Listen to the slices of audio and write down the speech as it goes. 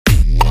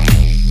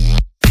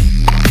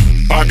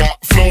I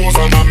got flows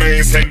on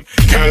amazing,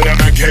 tell them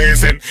I'm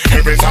casing.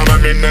 Every time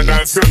I'm in the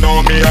dance, you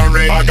know me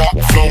already. I got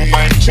flow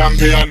man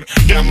champion,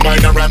 them by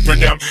the rap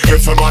with them.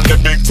 If I'm on the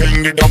big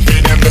thing, they don't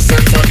be them the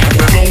center.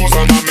 Flows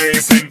on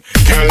amazing,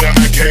 tell them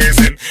I'm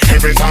casing.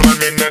 Every time I'm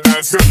in the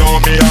dance, you know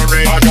me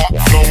already. I got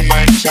flow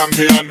man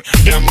champion,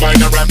 them by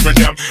the rap with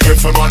them.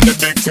 If I'm on the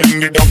big thing,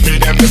 they don't be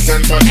them the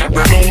center.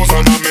 Flows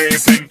on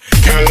amazing,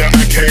 tell them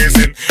I'm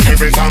casing.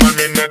 Every time I'm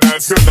in the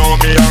dance, you know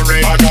me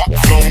already. I got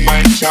flow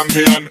man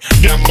champion,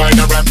 them by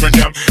the rap with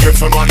them.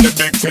 If I'm on the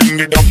big thing,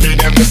 they don't be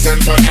them the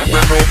center.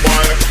 Every road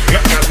boy,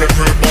 not every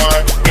rude boy,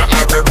 not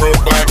every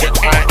rude boy get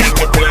high in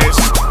the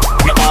place.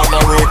 Not all my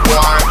rude boy,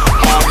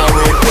 all my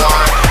rude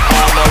boy,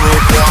 all my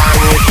rude boy,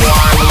 rude boy,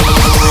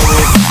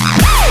 rude.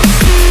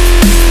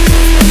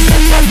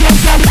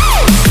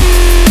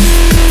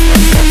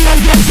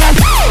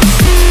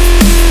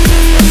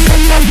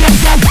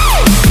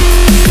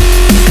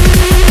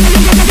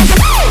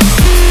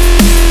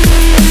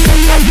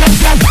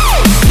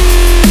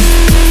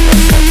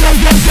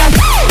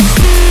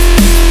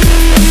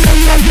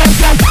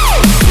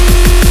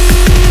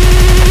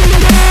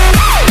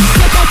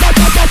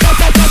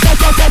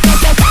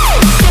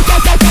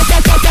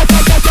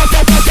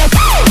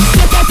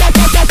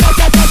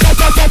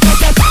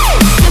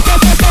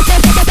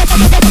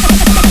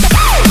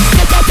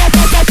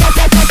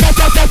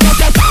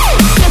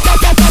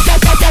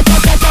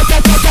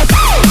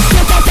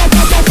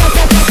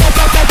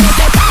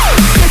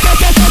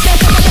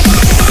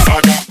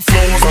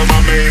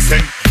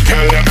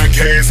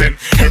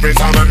 Every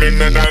time I'm in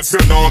the dance, you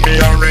know me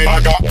already.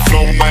 I got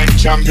flow man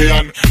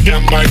champion,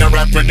 them by the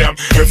rap with them.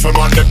 If I'm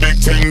on the big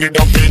thing, they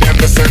don't be them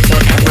the center.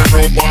 Every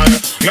rude boy,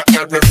 not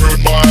every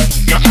rude boy,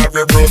 not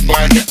every rude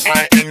boy get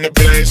high in the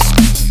place.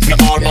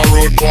 Not all my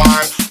rude boy,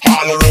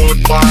 all a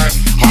rude boy,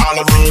 all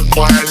a rude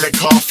boy,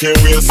 lick off your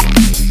waist.